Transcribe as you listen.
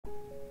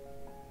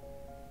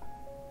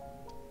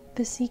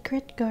The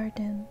Secret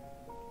Garden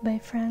by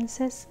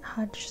Frances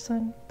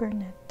Hodgson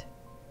Burnett.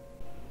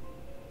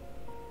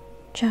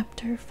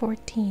 Chapter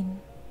 14.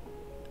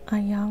 A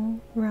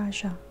Young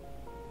Rajah.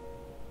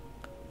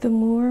 The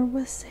moor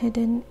was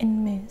hidden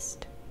in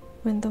mist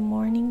when the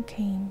morning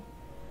came,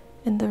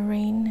 and the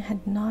rain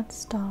had not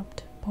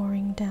stopped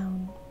pouring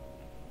down.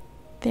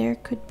 There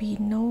could be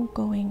no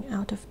going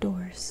out of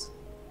doors.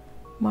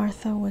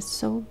 Martha was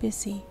so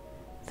busy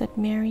that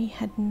Mary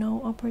had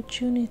no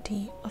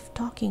opportunity of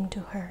talking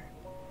to her,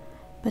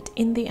 but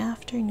in the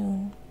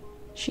afternoon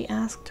she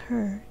asked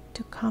her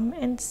to come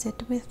and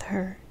sit with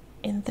her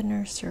in the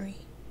nursery.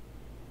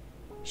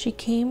 She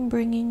came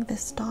bringing the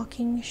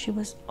stocking she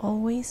was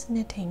always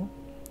knitting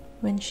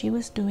when she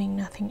was doing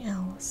nothing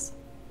else.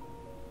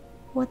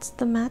 "What's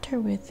the matter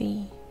with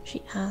thee?"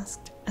 she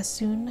asked as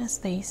soon as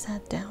they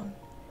sat down.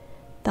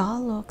 "Thou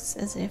looks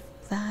as if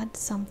tha'd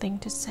something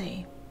to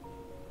say."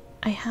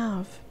 I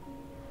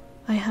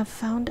have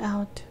found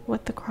out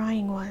what the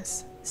crying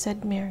was,"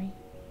 said Mary.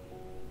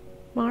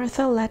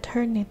 Martha let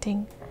her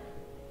knitting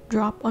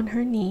drop on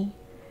her knee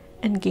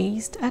and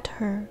gazed at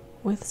her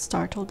with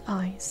startled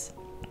eyes.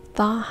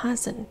 "Thou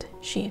hasn't,"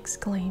 she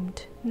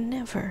exclaimed.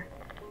 "Never."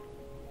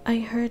 "I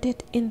heard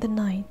it in the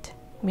night,"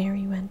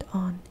 Mary went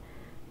on,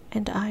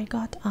 "and I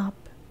got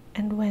up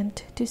and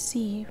went to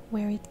see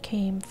where it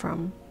came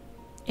from.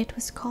 It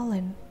was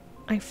Colin.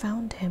 I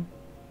found him."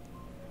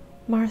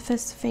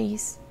 Martha's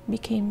face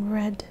became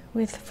red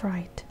with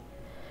fright.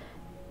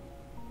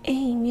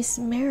 Miss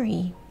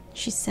Mary,"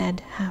 she said,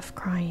 half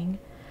crying,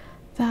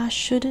 "thou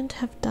shouldn't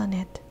have done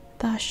it.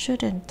 Thou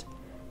shouldn't.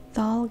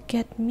 Thou'll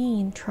get me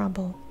in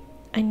trouble.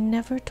 I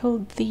never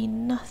told thee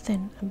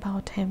nothing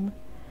about him,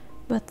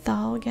 but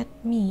thou'll get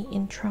me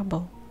in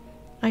trouble.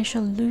 I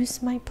shall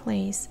lose my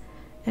place,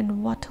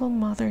 and what'll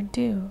mother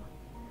do?"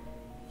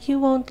 "You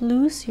won't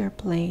lose your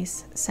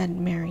place," said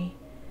Mary.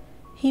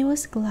 "He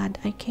was glad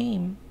I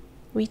came.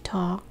 We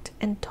talked,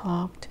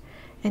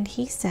 and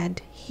he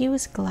said he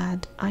was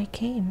glad I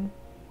came."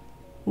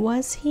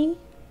 "Was he?"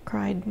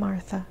 cried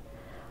Martha.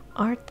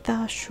 "Art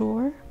thou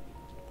sure?"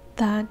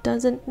 "Thou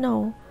doesn't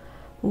know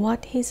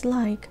what he's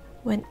like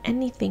when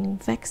anything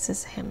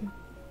vexes him.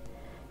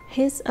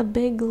 He's a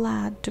big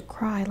lad to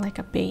cry like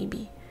a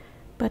baby,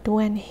 but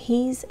when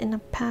he's in a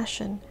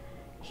passion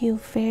he'll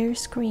fair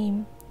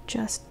scream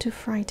just to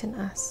frighten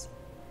us.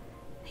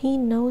 He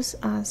knows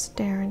us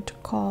daren't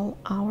call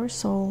our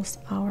souls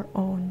our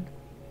own."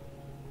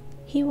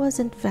 "He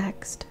wasn't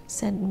vexed,"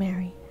 said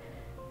Mary.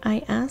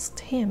 "I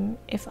asked him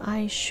if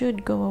I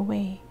should go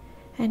away,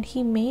 and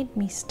he made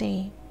me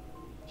stay.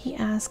 He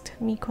asked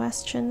me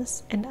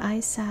questions, and I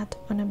sat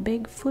on a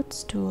big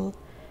footstool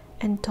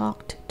and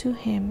talked to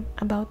him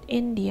about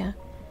India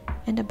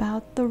and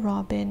about the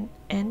robin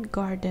and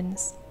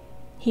gardens.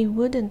 He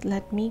wouldn't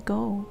let me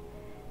go.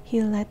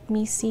 He let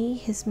me see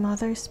his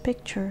mother's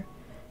picture.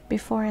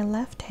 Before I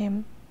left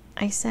him,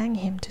 I sang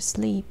him to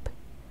sleep."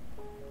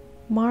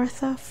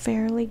 Martha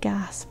fairly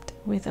gasped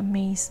with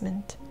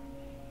amazement.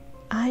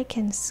 "I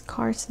can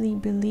scarcely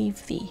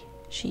believe thee,"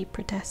 she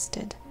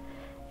protested.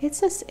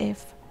 "It's as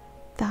if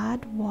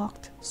tha'd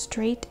walked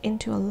straight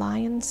into a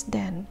lion's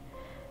den.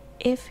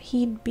 If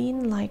he'd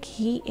been like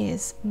he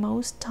is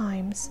most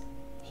times,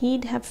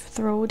 he'd have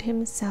throwed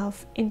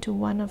himself into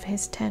one of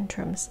his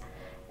tantrums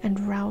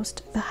and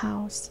roused the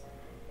house.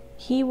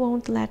 He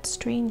won't let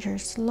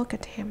strangers look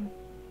at him."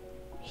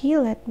 "He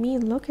let me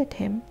look at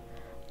him.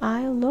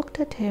 I looked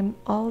at him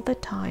all the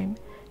time,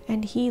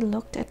 and he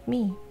looked at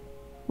me.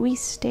 We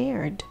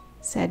stared,"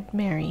 said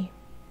Mary.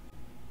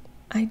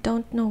 "I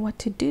don't know what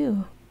to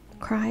do,"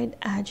 cried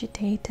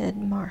agitated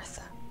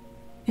Martha.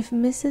 "If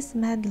Mrs.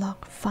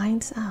 Medlock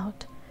finds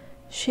out,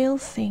 she'll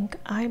think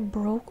I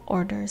broke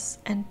orders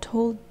and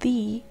told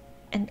thee,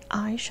 and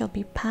I shall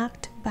be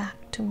packed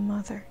back to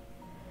mother."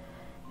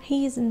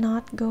 "He is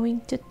not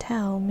going to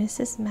tell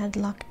Mrs.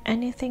 Medlock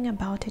anything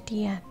about it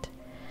yet.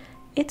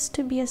 It's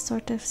to be a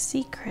sort of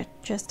secret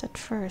just at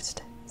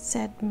first,"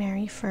 said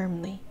Mary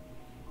firmly.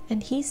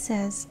 "And he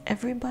says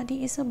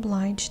everybody is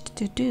obliged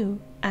to do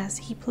as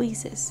he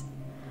pleases."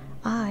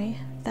 "Aye,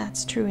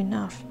 that's true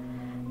enough.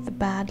 The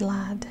bad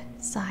lad,"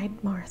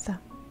 sighed Martha,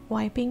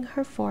 wiping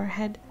her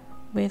forehead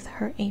with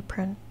her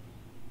apron.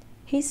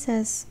 "He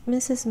says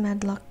Mrs.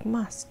 Medlock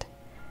must,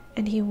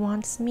 and he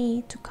wants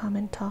me to come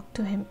and talk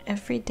to him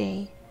every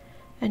day,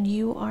 and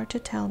you are to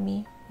tell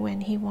me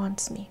when he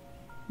wants me."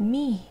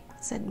 "Me,"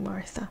 said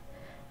Martha.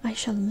 "I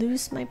shall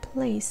lose my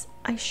place.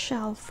 I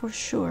shall, for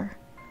sure."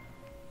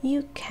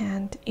 "You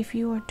can't if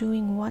you are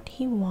doing what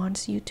he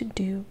wants you to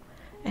do,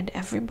 and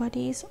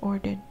everybody is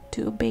ordered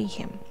to obey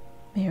him,"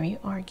 Mary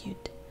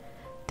argued.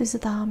 "Does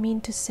thou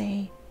mean to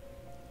say,"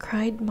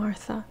 cried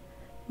Martha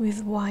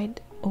with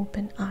wide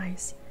open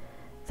eyes,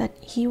 "that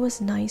he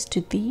was nice to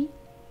thee?"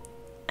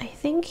 "I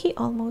think he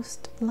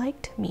almost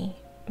liked me,"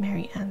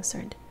 Mary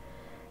answered.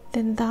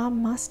 "Then thou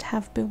must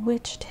have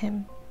bewitched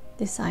him,"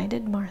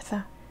 decided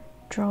Martha,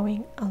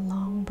 drawing a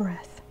long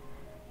breath.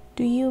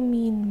 "Do you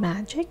mean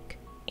magic?"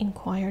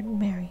 inquired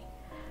Mary.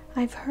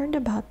 "I've heard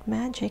about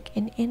magic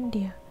in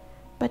India,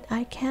 but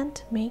I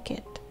can't make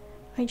it.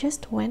 I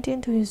just went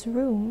into his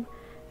room,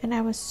 and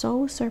I was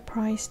so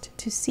surprised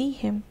to see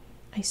him,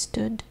 I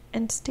stood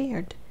and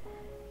stared.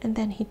 And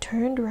then he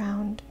turned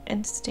round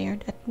and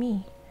stared at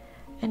me,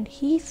 and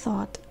he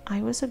thought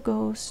I was a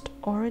ghost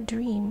or a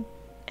dream,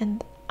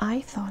 and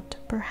I thought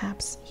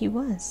perhaps he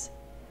was.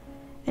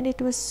 And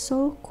it was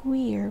so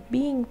queer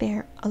being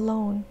there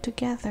alone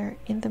together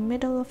in the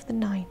middle of the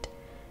night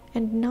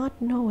and not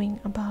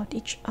knowing about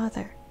each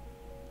other.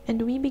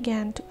 And we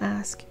began to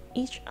ask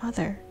each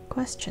other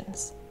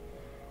questions.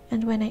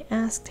 And when I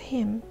asked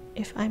him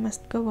if I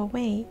must go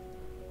away,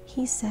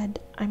 he said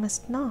I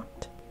must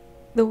not.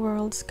 "The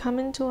world's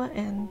coming to an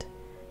end,"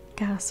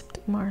 gasped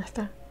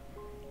Martha.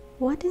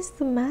 "What is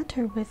the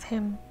matter with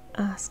him?"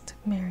 asked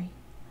Mary.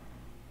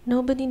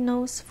 "Nobody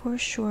knows for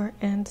sure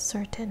and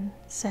certain,"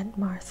 said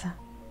Martha.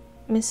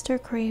 "Mr.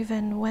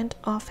 Craven went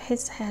off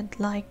his head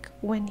like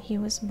when he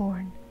was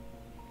born.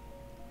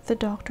 The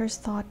doctors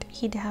thought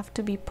he'd have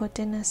to be put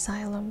in an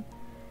asylum.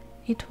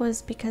 It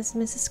was because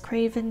Mrs.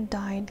 Craven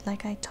died,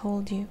 like I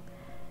told you.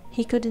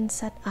 He couldn't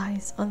set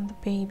eyes on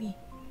the baby.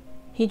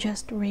 He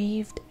just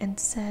raved and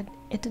said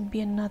it'd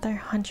be another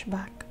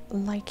hunchback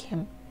like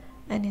him,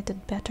 and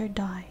it'd better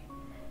die."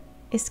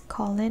 "Is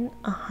Colin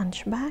a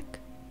hunchback?"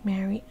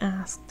 Mary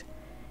asked.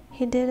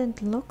 "He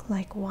didn't look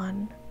like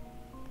one."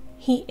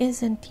 "He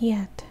isn't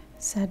yet,"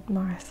 said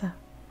Martha,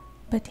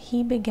 "but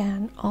he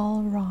began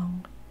all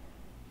wrong.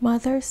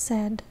 Mother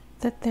said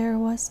that there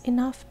was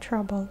enough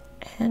trouble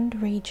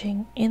and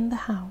raging in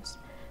the house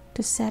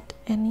to set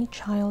any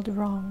child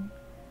wrong.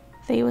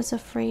 They was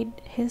afraid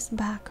his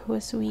back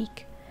was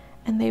weak,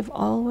 and they've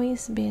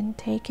always been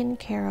taking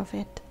care of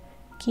it,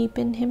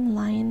 keeping him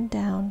lying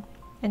down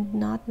and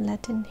not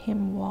letting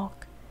him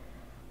walk.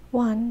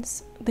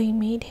 Once they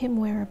made him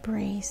wear a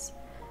brace,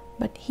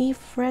 but he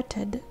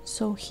fretted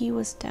so he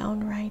was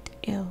downright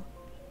ill.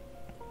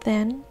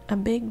 Then a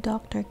big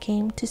doctor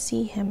came to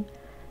see him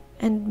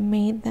and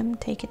made them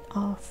take it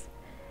off.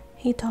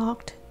 He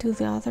talked to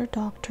the other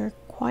doctor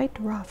quite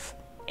rough,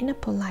 in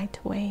a polite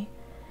way.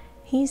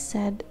 He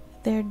said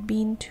there'd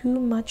been too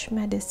much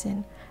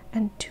medicine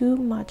and too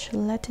much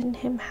letting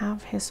him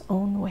have his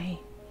own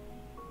way."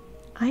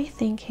 "I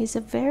think he's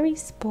a very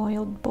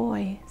spoiled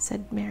boy,"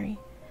 said Mary.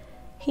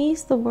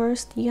 "He's the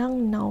worst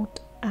young nowt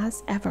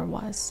as ever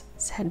was,"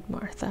 said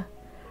Martha.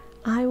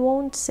 "I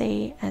won't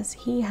say as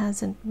he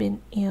hasn't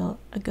been ill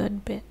a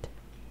good bit.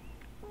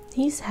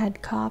 He's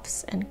had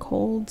coughs and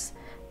colds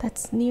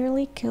that's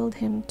nearly killed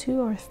him 2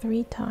 or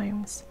 3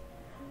 times.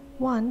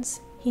 Once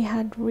he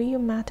had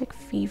rheumatic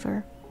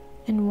fever,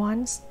 and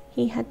once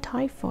he had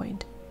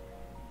typhoid.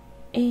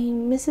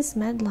 Mrs.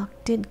 Medlock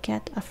did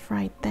get a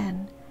fright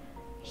then.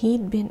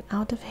 He'd been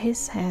out of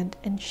his head,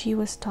 and she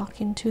was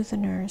talking to the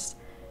nurse,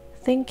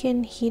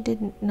 thinking he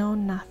didn't know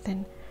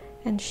nothing,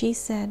 and she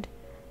said,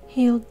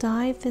 'He'll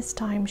die this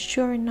time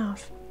sure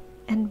enough,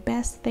 and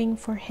best thing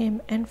for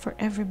him and for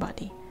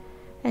everybody.'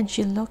 And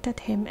she looked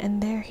at him,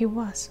 and there he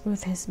was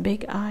with his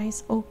big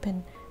eyes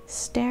open,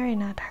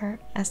 staring at her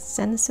as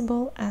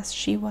sensible as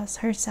she was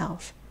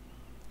herself.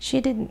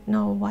 She didn't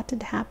know what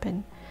had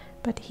happened,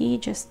 but he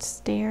just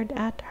stared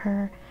at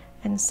her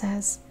and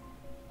says,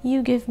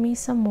 'You give me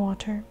some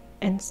water,'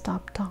 and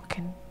stopped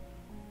talking."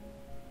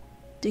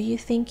 "Do you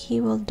think he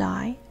will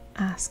die?"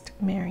 asked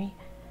Mary.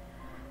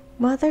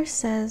 "Mother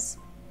says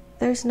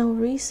there's no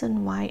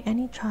reason why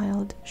any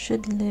child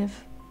should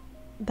live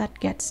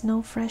that gets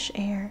no fresh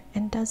air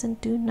and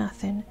doesn't do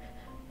nothing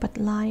but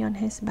lie on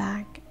his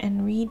back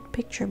and read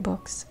picture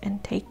books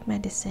and take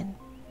medicine.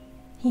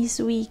 He's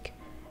weak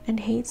and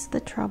hates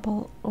the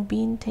trouble of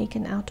being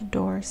taken out of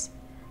doors,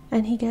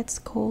 and he gets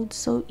cold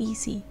so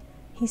easy.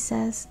 He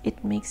says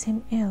it makes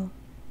him ill."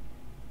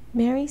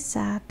 Mary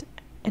sat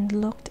and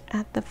looked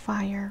at the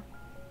fire.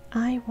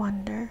 "I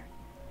wonder,"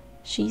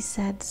 she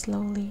said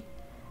slowly,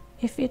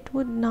 "if it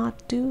would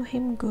not do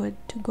him good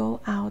to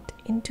go out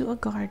into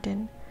a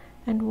garden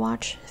and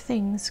watch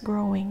things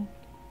growing.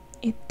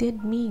 It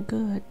did me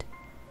good."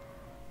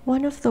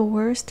 "One of the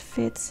worst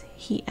fits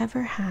he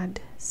ever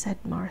had," said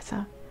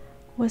Martha,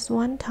 "was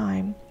one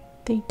time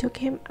they took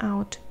him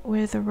out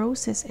where the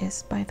roses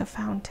is by the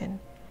fountain.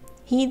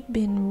 He'd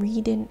been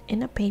reading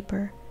in a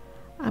paper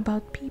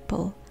about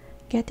people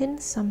getting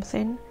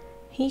something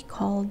he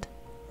called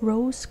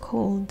rose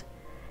cold,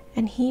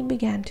 and he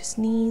began to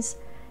sneeze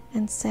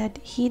and said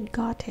he'd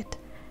got it.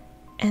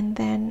 And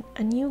then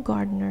a new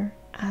gardener,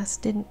 as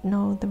didn't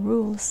know the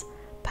rules,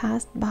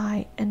 passed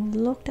by and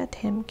looked at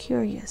him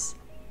curious.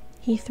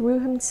 He threw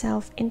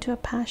himself into a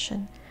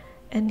passion,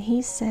 and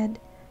he said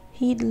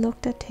he'd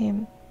looked at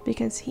him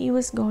because he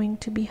was going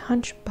to be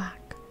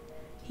hunchback.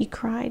 He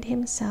cried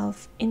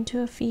himself into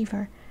a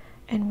fever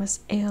and was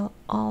ill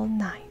all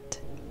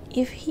night.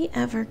 If he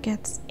ever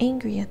gets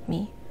angry at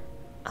me,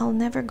 I'll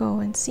never go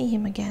and see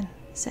him again,"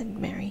 said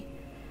Mary.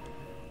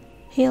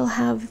 "He'll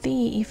have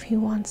thee if he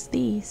wants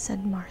thee,"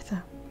 said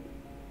Martha.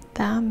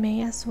 "Thou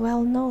may as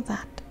well know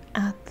that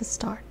at the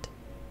start."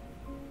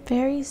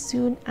 Very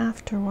soon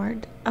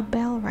afterward a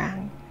bell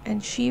rang,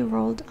 and she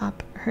rolled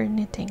up her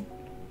knitting.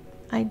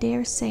 I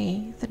dare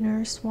say the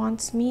nurse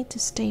wants me to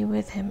stay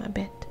with him a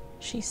bit,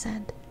 she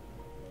said.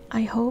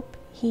 I hope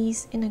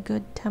he's in a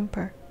good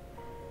temper.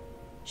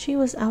 She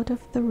was out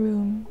of the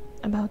room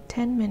about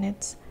 10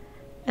 minutes,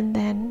 and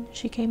then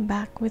she came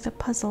back with a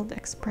puzzled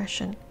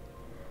expression.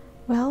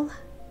 Well,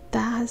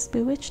 that has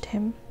bewitched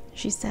him,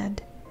 she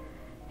said.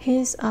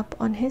 He's up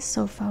on his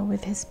sofa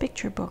with his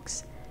picture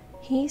books.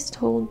 He's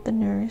told the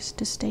nurse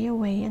to stay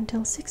away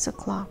until 6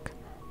 o'clock.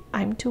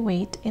 I'm to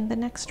wait in the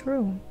next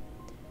room.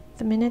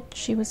 The minute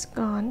she was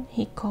gone,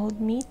 he called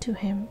me to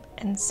him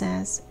and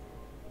says,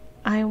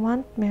 I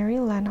want Mary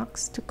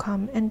Lennox to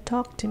come and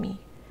talk to me.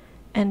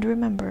 And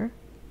remember,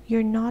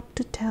 you're not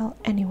to tell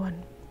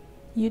anyone.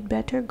 You'd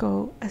better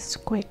go as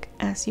quick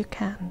as you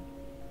can.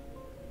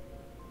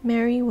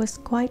 Mary was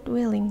quite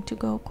willing to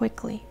go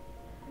quickly.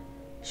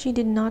 She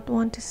did not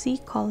want to see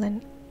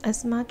Colin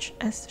as much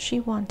as she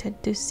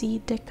wanted to see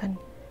Dickon,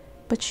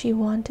 but she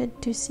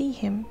wanted to see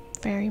him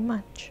very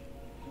much.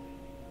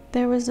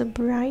 There was a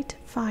bright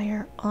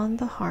fire on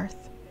the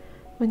hearth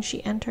when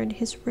she entered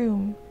his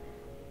room,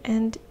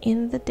 and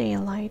in the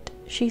daylight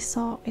she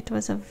saw it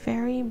was a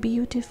very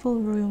beautiful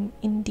room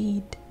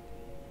indeed.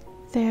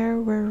 There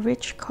were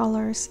rich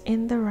colors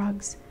in the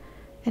rugs,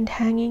 and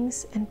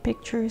hangings and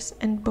pictures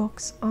and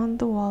books on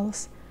the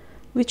walls,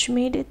 which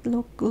made it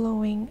look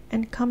glowing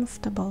and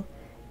comfortable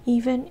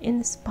even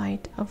in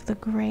spite of the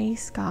gray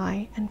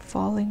sky and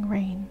falling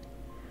rain.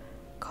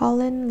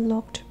 Colin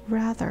looked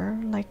rather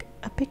like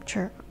a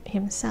picture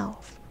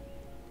himself.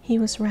 He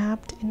was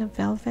wrapped in a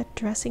velvet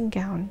dressing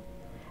gown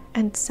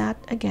and sat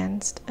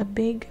against a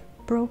big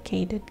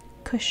brocaded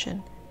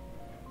cushion.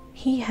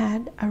 He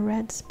had a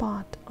red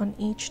spot on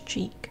each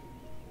cheek.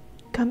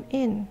 Come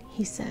in,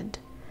 he said.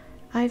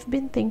 I've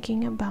been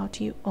thinking about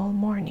you all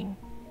morning.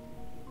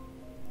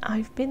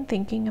 I've been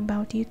thinking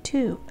about you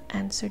too,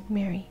 answered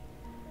Mary.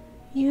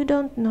 You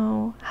don't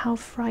know how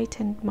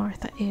frightened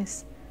Martha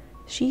is.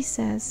 She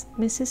says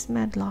Mrs.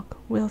 Medlock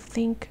will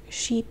think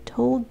she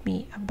told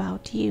me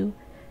about you,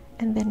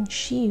 and then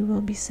she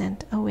will be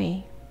sent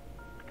away.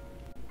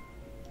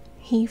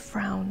 He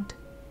frowned.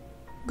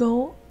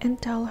 Go and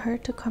tell her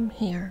to come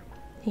here,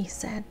 he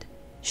said.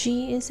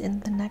 She is in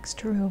the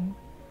next room.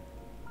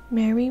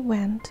 Mary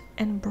went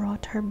and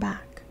brought her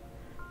back.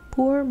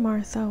 Poor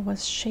Martha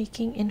was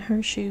shaking in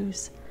her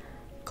shoes.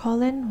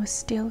 Colin was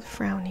still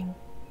frowning.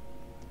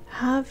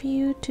 Have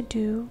you to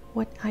do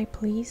what I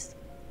please,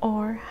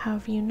 or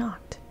have you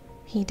not?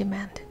 He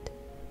demanded.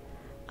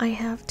 I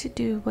have to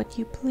do what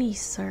you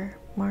please, sir,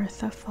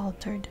 Martha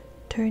faltered,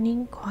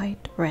 turning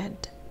quite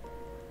red.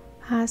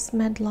 Has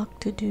Medlock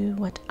to do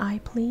what I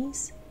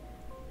please?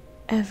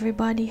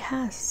 Everybody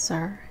has,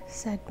 sir,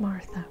 said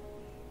Martha.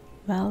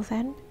 Well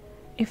then,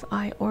 if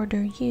I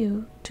order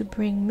you to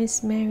bring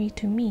Miss Mary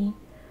to me,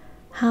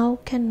 how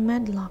can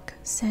Medlock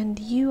send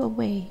you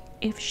away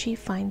if she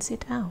finds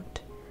it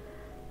out?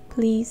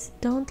 Please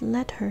don't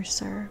let her,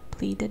 sir,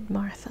 pleaded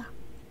Martha.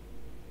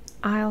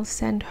 I'll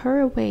send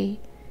her away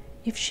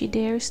if she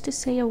dares to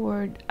say a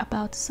word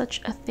about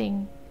such a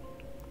thing,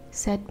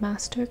 said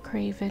Master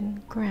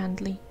Craven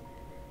grandly.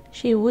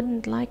 She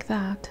wouldn't like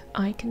that,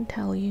 I can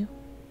tell you.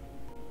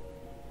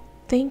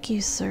 Thank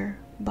you, sir,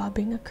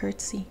 bobbing a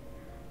curtsy.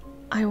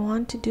 I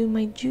want to do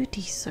my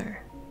duty, sir.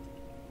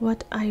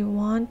 What I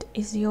want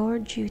is your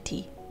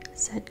duty,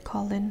 said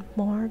Colin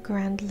more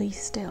grandly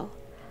still.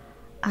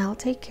 I'll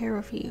take care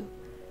of you.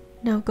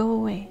 Now go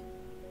away.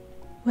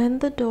 When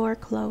the door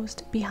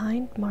closed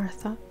behind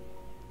Martha,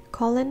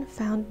 Colin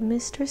found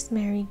Mistress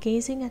Mary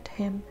gazing at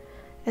him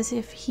as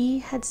if he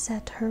had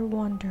set her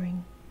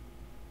wondering.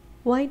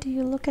 Why do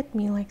you look at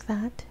me like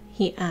that?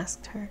 He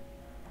asked her.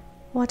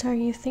 What are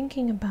you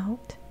thinking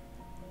about?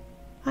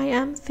 I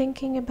am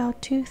thinking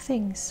about two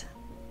things.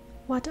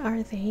 What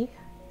are they?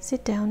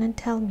 Sit down and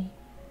tell me.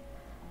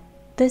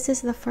 This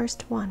is the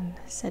first one,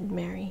 said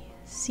Mary,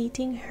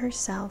 seating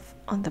herself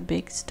on the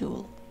big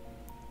stool.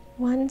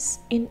 Once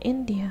in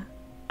India,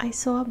 I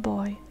saw a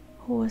boy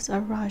who was a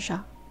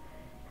Raja.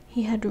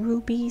 He had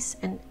rubies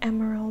and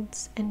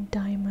emeralds and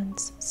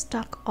diamonds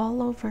stuck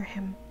all over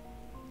him.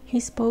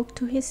 He spoke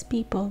to his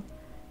people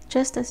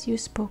just as you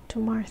spoke to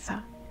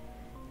Martha.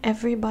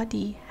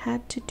 Everybody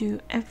had to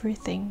do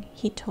everything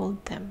he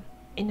told them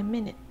in a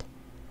minute.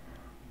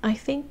 I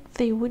think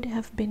they would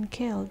have been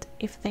killed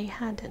if they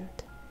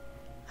hadn't.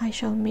 I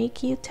shall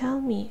make you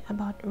tell me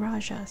about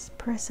Rajas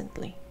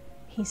presently,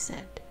 he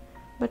said.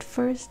 But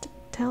first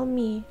tell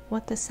me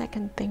what the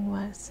second thing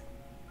was.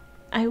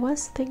 I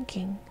was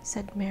thinking,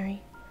 said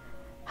Mary,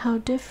 how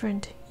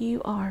different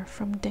you are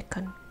from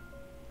Dickon.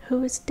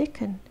 Who is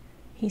Dickon?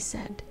 He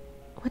said.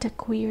 What a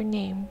queer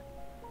name.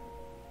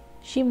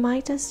 She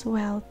might as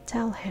well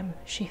tell him,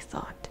 she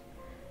thought.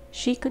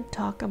 She could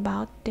talk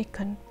about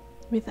Dickon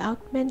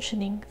without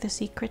mentioning the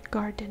secret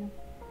garden.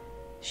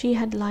 She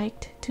had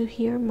liked to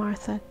hear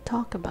Martha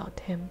talk about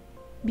him.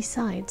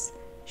 Besides,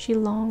 she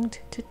longed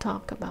to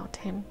talk about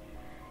him.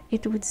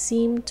 It would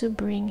seem to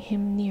bring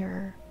him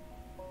nearer.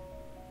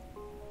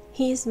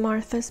 He is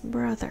Martha's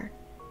brother.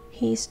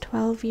 He is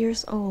 12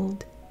 years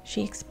old,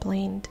 she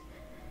explained.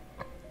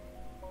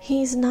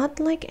 He's not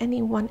like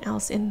anyone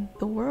else in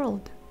the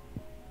world.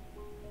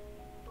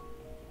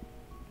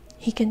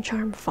 He can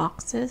charm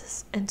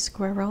foxes and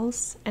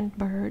squirrels and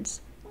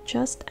birds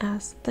just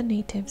as the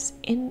natives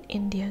in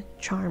India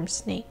charm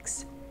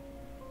snakes.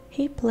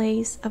 He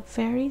plays a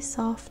very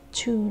soft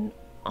tune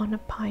on a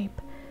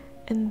pipe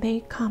and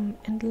they come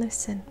and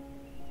listen.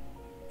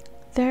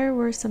 There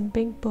were some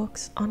big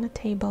books on a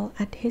table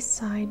at his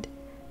side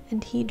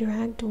and he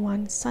dragged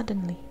one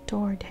suddenly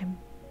toward him.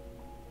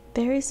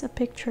 "There is a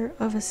picture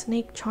of a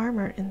snake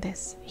charmer in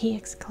this," he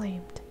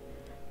exclaimed.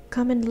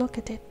 "Come and look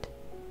at it."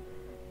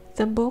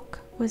 The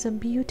book was a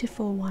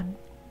beautiful one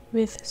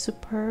with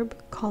superb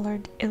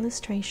colored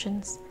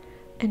illustrations,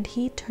 and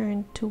he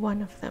turned to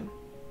one of them.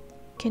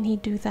 "Can he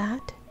do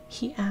that?"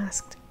 he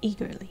asked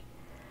eagerly.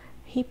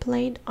 "He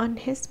played on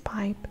his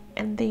pipe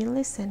and they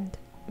listened,"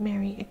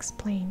 Mary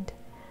explained.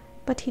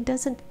 "But he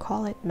doesn't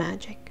call it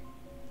magic.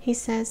 He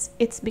says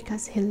it's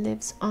because he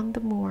lives on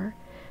the moor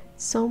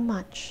so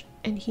much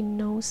and he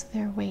knows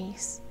their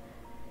ways.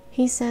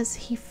 He says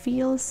he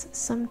feels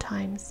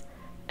sometimes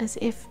as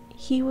if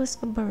he was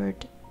a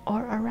bird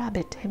or a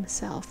rabbit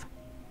himself.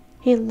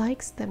 He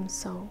likes them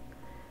so.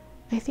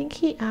 I think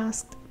he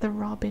asked the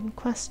robin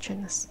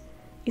questions.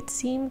 It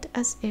seemed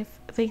as if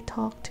they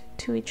talked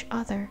to each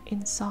other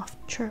in soft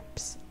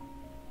chirps."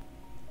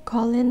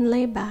 Colin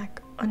lay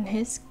back on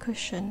his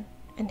cushion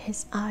and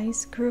his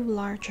eyes grew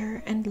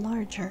larger and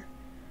larger,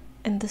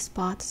 and the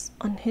spots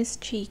on his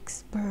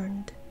cheeks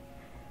burned.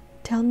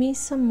 "Tell me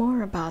some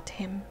more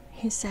about him,"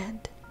 he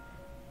said.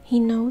 "He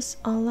knows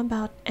all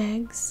about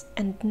eggs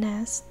and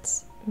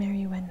nests,"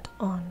 Mary went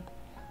on,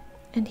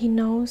 "and he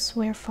knows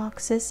where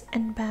foxes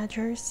and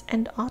badgers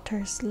and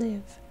otters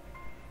live.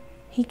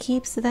 He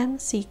keeps them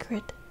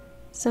secret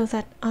so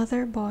that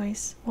other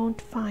boys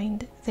won't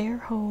find their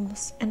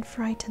holes and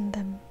frighten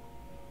them.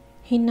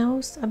 He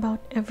knows about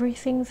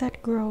everything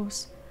that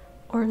grows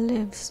or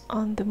lives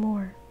on the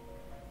moor."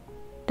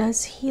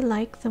 "Does he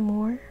like the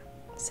moor?"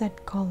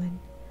 said Colin.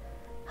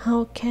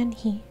 "How can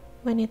he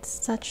when it's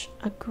such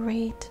a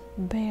great,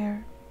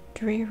 bare,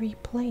 dreary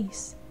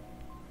place?"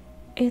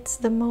 "It's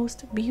the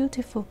most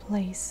beautiful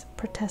place,"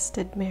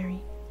 protested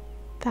Mary.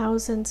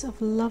 "Thousands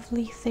of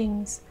lovely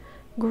things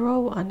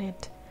grow on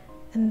it,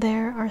 and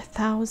there are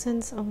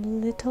thousands of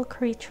little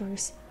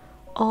creatures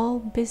all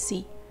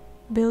busy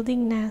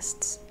building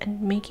nests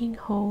and making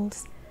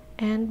holes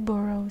and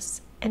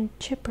burrows and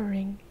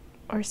chippering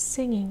or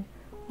singing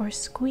or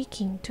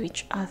squeaking to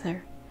each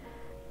other.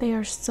 They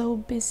are so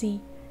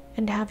busy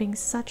and having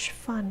such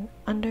fun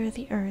under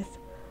the earth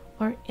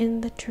or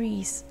in the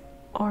trees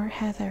or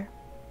heather.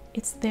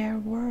 It's their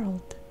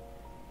world."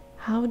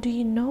 "How do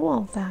you know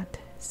all that?"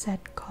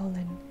 said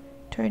Colin,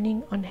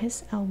 turning on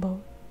his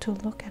elbow to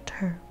look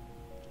at her.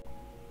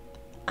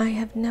 "I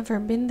have never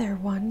been there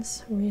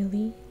once,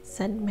 really,"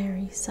 said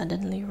Mary,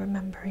 suddenly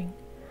remembering.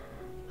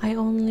 "I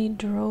only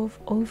drove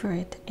over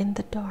it in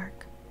the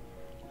dark.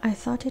 I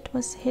thought it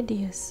was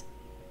hideous.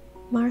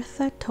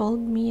 Martha told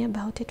me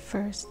about it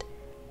first,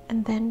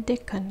 and then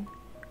Dickon.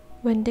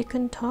 When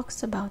Dickon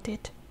talks about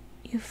it,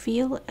 you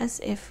feel as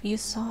if you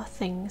saw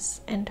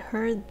things and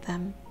heard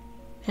them,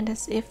 and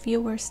as if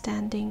you were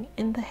standing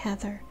in the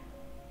heather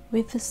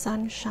with the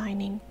sun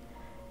shining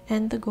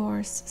and the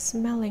gorse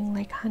smelling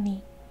like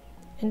honey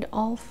and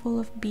all full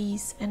of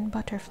bees and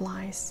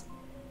butterflies."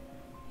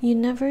 "You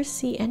never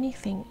see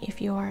anything if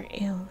you are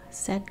ill,"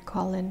 said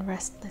Colin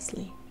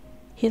restlessly.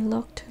 He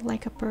looked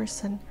like a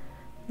person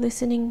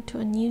listening to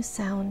a new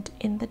sound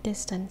in the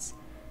distance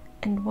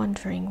and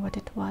wondering what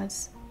it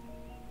was.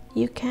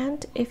 "You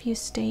can't if you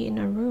stay in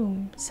a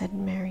room," said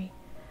Mary.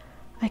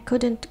 "I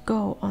couldn't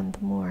go on the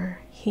moor,"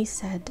 he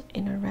said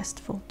in a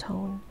restful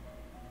tone.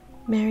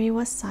 Mary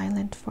was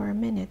silent for a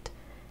minute,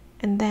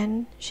 and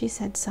then she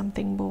said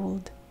something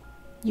bold.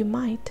 "You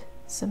might,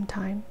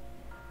 sometime."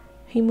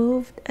 He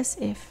moved as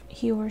if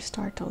he were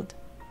startled.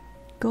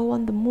 "Go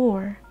on the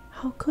moor?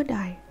 How could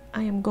I?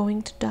 I am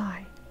going to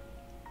die."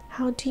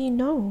 "How do you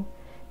know?"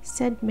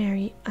 said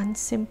Mary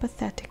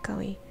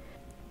unsympathetically.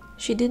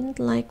 She didn't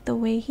like the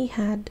way he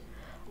had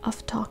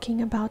of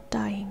talking about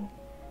dying.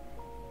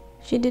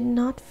 She did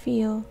not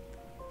feel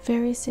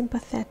very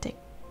sympathetic.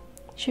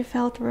 She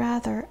felt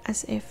rather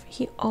as if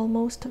he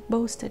almost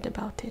boasted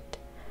about it.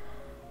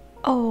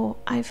 "Oh,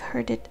 I've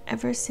heard it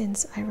ever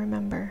since I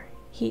remember,"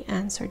 he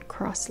answered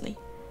crossly.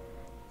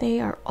 "They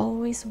are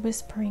always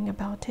whispering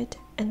about it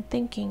and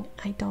thinking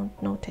I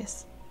don't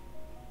notice.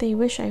 They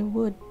wish I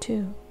would,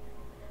 too."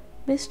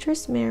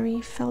 Mistress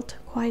Mary felt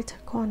quite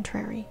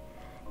contrary.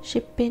 She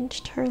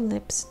pinched her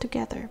lips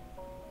together.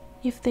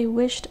 "If they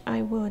wished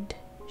I would,"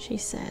 she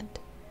said.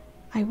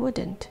 "I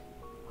wouldn't.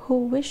 Who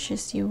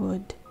wishes you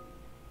would?"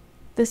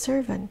 "The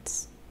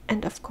servants,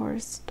 and of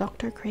course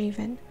Dr.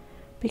 Craven,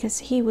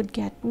 because he would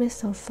get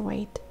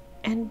Misselthwaite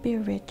and be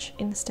rich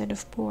instead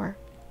of poor.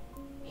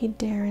 He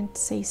daren't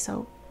say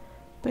so,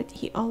 but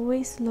he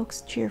always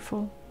looks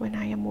cheerful when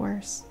I am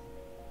worse.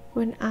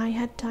 When I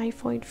had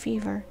typhoid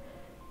fever,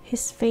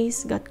 his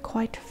face got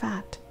quite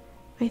fat.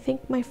 I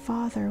think my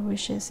father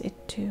wishes it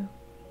too.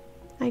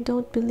 "I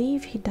don't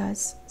believe he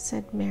does,"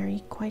 said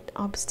Mary quite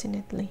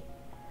obstinately.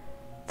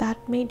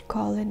 That made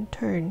Colin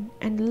turn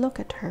and look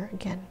at her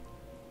again.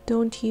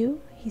 "Don't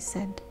you?" he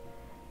said,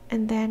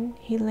 and then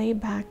he lay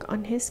back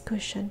on his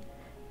cushion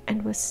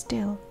and was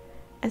still,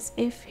 as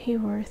if he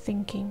were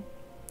thinking.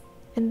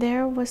 And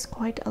there was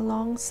quite a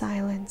long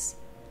silence.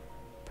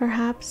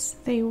 Perhaps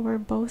they were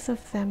both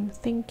of them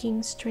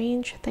thinking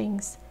strange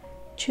things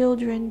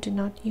children do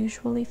not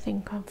usually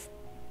think of.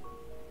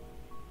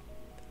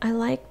 "I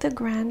like the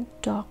grand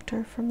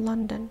doctor from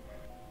London,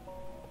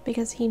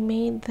 because he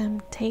made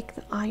them take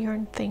the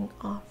iron thing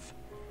off,"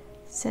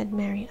 said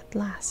Mary at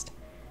last.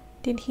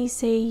 "Did he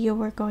say you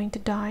were going to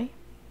die?"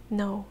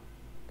 "No."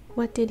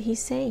 "What did he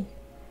say?"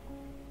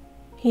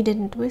 "He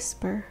didn't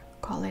whisper,"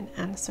 Colin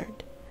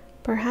answered.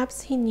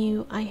 "Perhaps he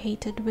knew I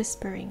hated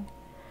whispering.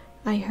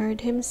 I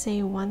heard him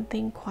say one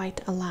thing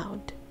quite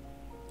aloud.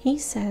 He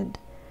said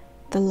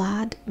the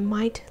lad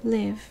might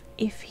live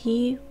if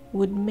he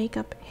would make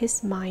up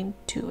his mind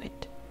to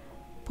it.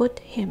 Put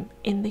him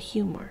in the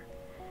humor.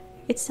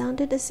 It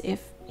sounded as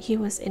if he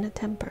was in a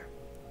temper."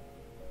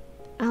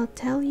 "I'll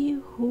tell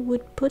you who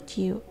would put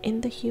you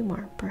in the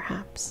humor,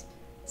 perhaps,"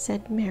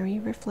 said Mary,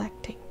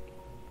 reflecting.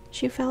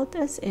 She felt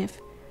as if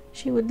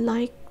she would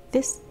like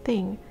this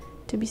thing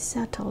to be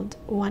settled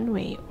one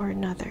way or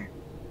another.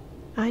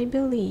 "I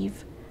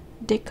believe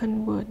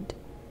Dickon would.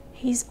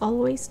 He's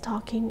always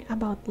talking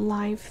about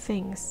live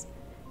things.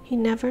 He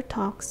never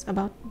talks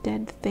about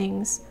dead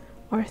things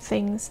or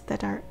things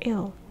that are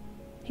ill.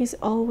 He's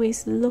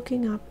always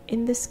looking up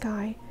in the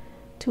sky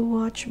to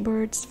watch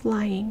birds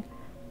flying,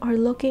 or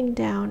looking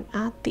down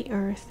at the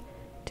earth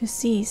to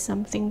see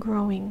something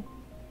growing.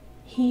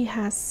 He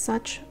has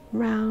such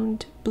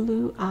round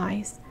blue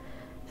eyes,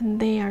 and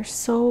they are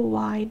so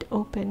wide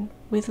open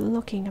with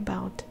looking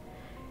about,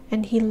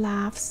 and he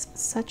laughs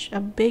such a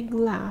big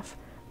laugh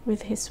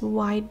with his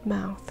wide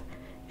mouth,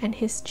 and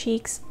his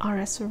cheeks are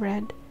as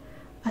red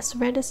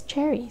as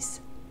cherries."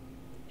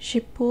 She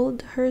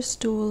pulled her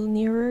stool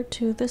nearer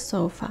to the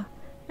sofa,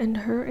 and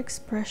her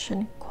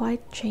expression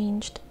quite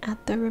changed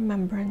at the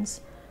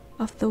remembrance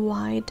of the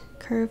wide,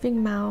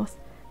 curving mouth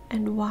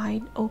and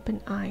wide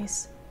open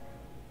eyes.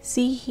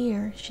 "See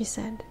here," she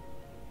said,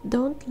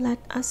 "don't let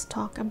us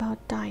talk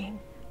about dying.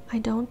 I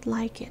don't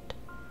like it.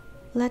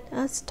 Let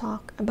us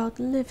talk about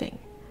living.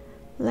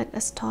 Let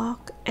us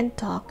talk and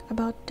talk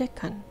about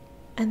Dickon,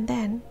 and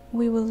then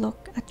we will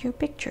look at your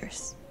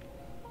pictures."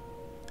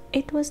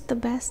 It was the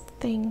best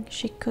thing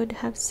she could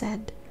have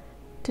said.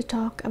 To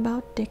talk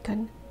about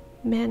Dickon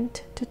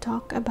meant to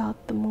talk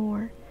about the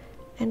moor,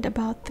 and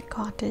about the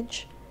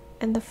cottage,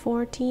 and the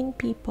 14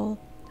 people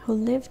who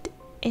lived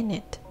in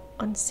it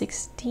on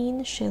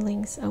 16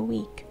 shillings a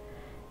week,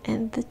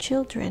 and the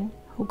children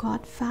who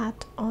got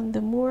fat on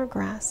the moor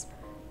grass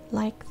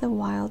like the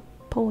wild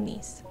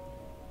ponies,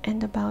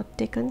 and about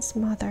Dickon's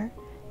mother,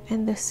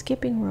 and the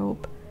skipping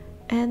rope,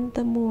 and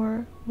the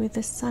moor with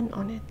the sun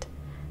on it,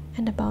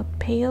 and about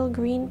pale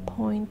green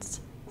points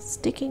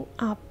sticking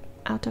up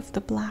out of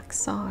the black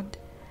sod.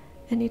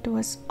 And it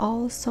was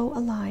all so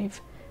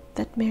alive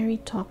that Mary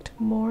talked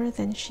more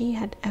than she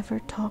had ever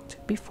talked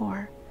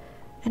before,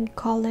 and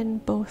Colin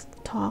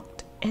both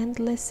talked and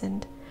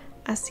listened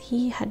as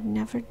he had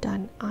never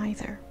done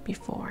either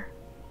before.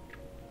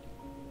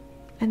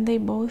 And they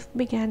both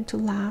began to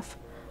laugh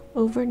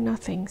over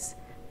nothings,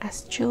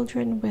 as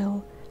children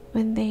will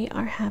when they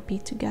are happy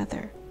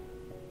together.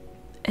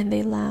 And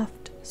they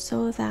laughed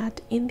so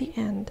that in the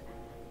end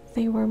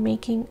they were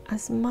making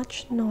as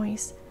much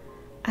noise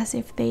as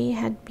if they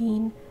had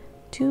been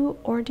two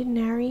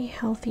ordinary,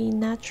 healthy,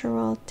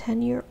 natural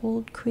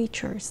 10-year-old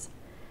creatures,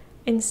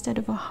 instead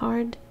of a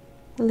hard,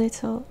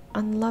 little,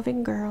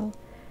 unloving girl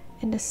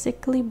and a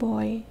sickly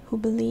boy who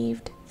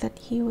believed that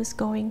he was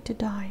going to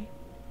die.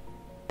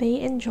 They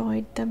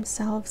enjoyed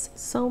themselves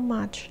so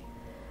much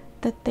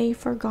that they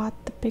forgot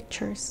the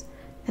pictures,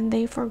 and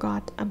they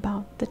forgot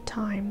about the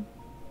time.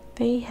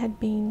 They had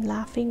been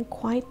laughing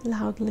quite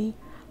loudly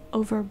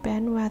over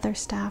Ben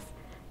Weatherstaff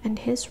and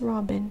his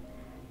robin,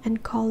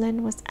 and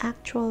Colin was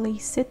actually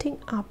sitting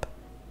up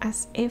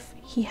as if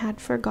he had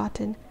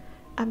forgotten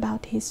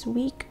about his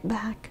weak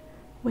back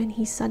when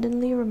he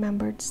suddenly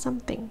remembered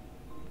something.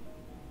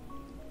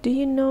 "Do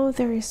you know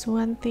there is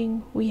one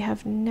thing we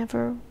have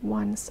never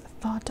once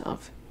thought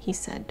of?" he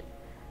said.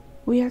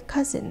 "We are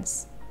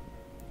cousins."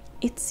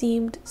 It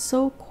seemed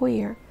so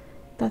queer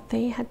that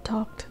they had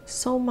talked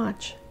so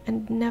much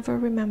and never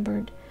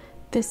remembered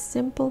this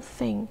simple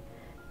thing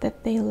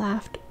that they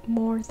laughed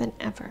more than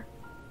ever,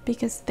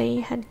 because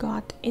they had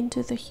got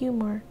into the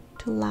humor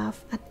to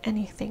laugh at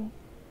anything.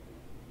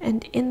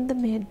 And in the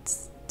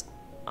midst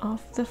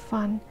of the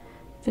fun,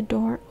 the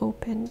door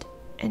opened,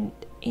 and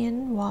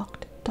in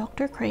walked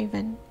Dr.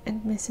 Craven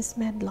and Mrs.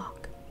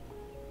 Medlock.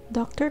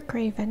 Dr.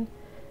 Craven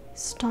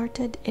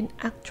started in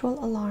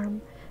actual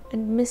alarm,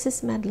 and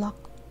Mrs.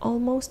 Medlock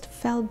almost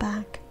fell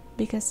back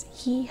because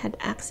he had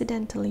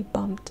accidentally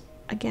bumped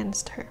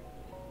against her.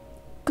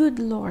 "Good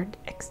Lord!"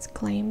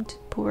 exclaimed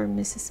poor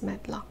Mrs.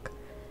 Medlock,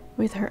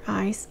 with her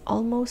eyes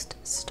almost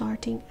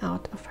starting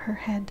out of her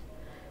head.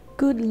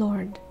 "Good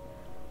Lord!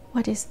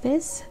 What is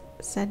this?"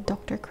 said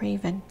Dr.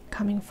 Craven,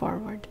 coming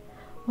forward.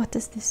 "What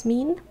does this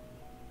mean?"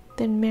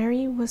 Then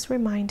Mary was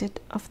reminded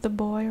of the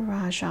boy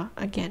Raja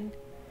again.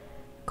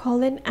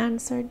 Colin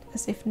answered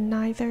as if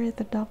neither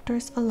the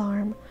doctor's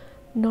alarm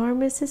nor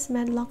Mrs.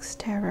 Medlock's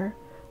terror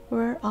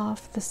were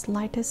of the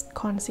slightest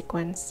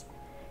consequence.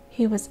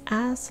 He was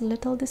as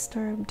little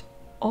disturbed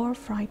or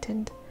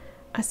frightened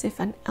as if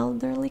an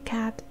elderly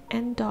cat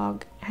and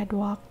dog had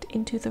walked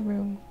into the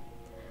room.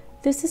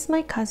 "This is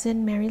my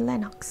cousin Mary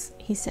Lennox,"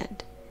 he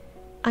said.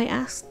 "I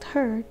asked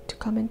her to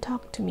come and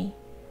talk to me.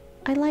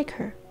 I like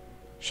her.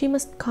 She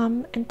must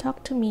come and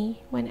talk to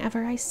me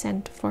whenever I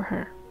sent for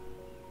her."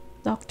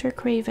 Dr.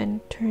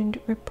 Craven turned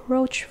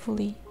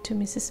reproachfully to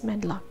Mrs.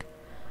 Medlock.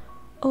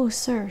 "Oh,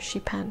 sir," she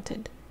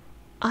panted,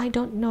 "I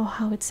don't know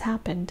how it's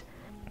happened.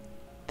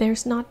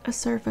 There's not a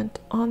servant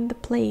on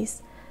the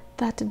place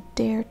that'd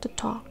dare to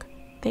talk.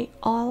 They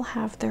all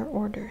have their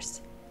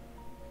orders."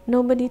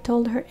 "Nobody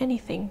told her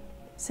anything,"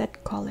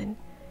 said Colin.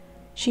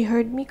 "She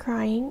heard me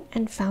crying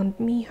and found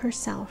me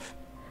herself.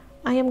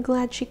 I am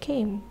glad she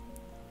came.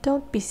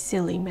 Don't be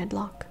silly,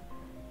 Medlock."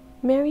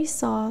 Mary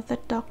saw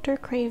that Dr.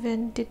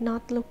 Craven did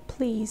not look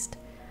pleased,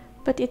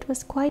 but it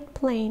was quite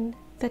plain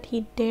that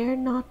he dare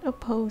not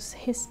oppose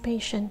his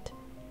patient.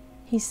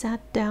 He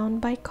sat down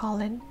by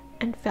Colin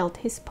and felt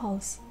his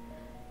pulse.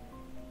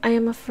 "I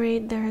am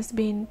afraid there has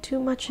been too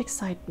much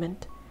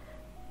excitement.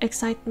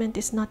 Excitement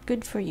is not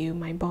good for you,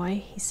 my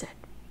boy," he said.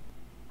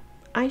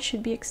 "I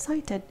should be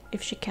excited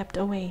if she kept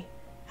away,"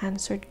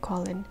 answered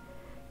Colin,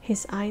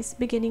 his eyes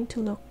beginning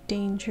to look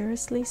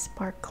dangerously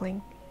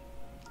sparkling.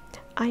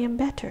 "I am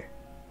better.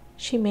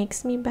 She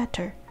makes me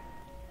better.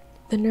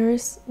 The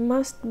nurse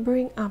must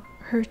bring up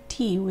her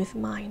tea with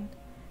mine.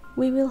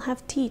 We will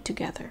have tea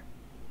together."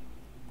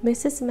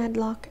 Mrs.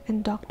 Medlock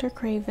and Dr.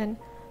 Craven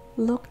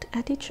looked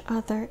at each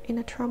other in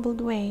a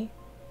troubled way,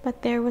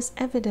 but there was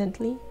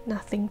evidently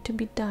nothing to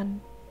be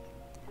done.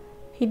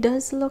 "He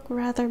does look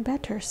rather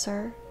better,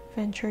 sir,"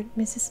 ventured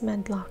Mrs.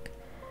 Medlock,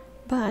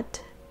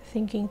 "but,"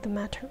 thinking the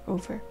matter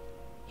over,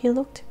 "he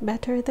looked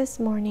better this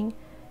morning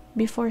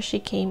before she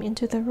came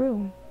into the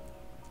room.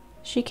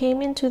 She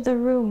came into the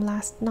room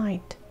last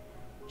night.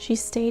 She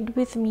stayed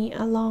with me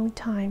a long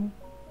time.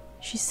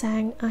 She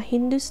sang a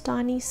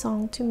Hindustani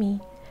song to me,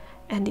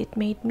 and it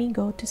made me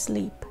go to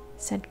sleep,"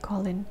 said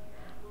Colin.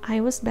 "I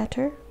was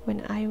better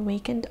when I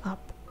wakened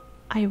up.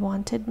 I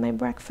wanted my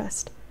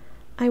breakfast.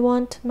 I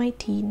want my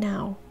tea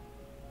now.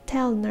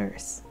 Tell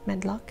nurse,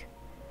 Medlock."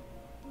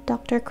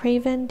 Dr.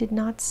 Craven did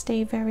not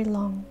stay very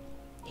long.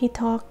 He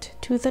talked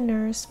to the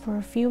nurse for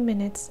a few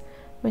minutes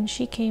when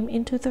she came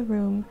into the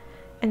room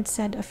and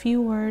said a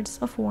few words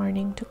of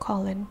warning to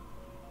Colin.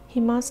 He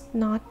must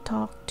not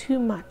talk too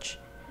much.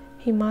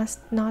 He must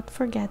not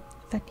forget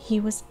that he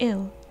was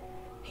ill.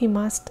 He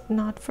must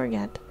not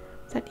forget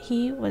that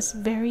he was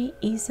very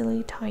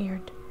easily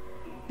tired.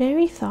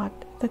 Mary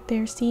thought that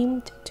there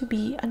seemed to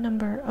be a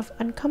number of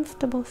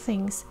uncomfortable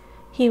things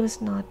he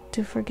was not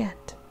to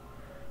forget.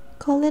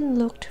 Colin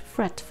looked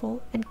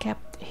fretful and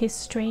kept his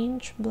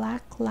strange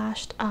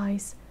black-lashed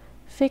eyes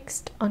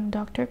fixed on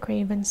Dr.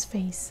 Craven's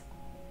face.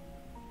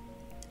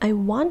 "I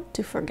want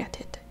to forget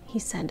it," he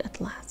said at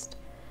last.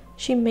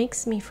 "She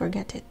makes me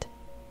forget it.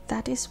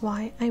 That is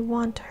why I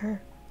want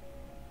her."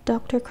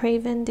 Dr.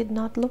 Craven did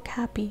not look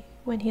happy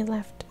when he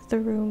left the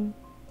room.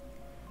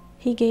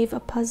 He gave a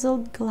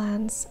puzzled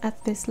glance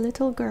at this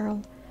little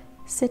girl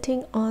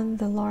sitting on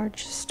the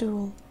large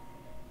stool.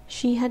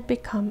 She had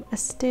become a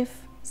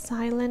stiff,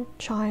 silent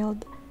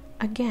child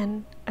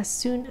again as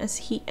soon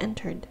as he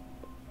entered,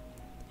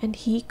 and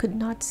he could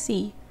not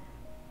see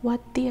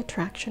what the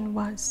attraction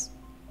was.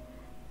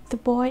 The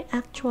boy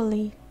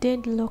actually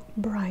did look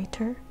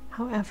brighter,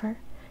 however,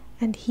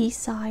 and he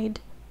sighed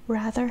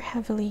rather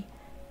heavily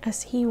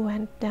as he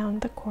went down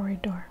the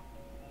corridor.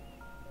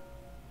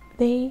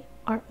 "They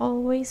are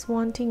always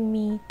wanting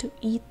me to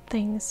eat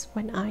things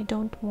when I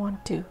don't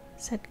want to,"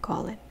 said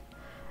Colin,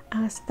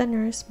 as the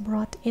nurse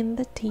brought in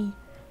the tea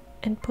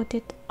and put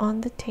it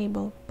on the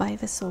table by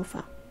the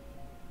sofa.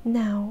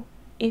 "Now,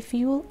 if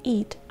you'll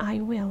eat, I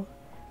will.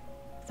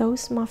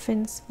 Those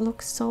muffins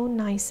look so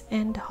nice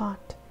and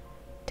hot.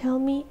 Tell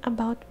me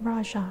about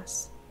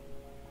Rajas."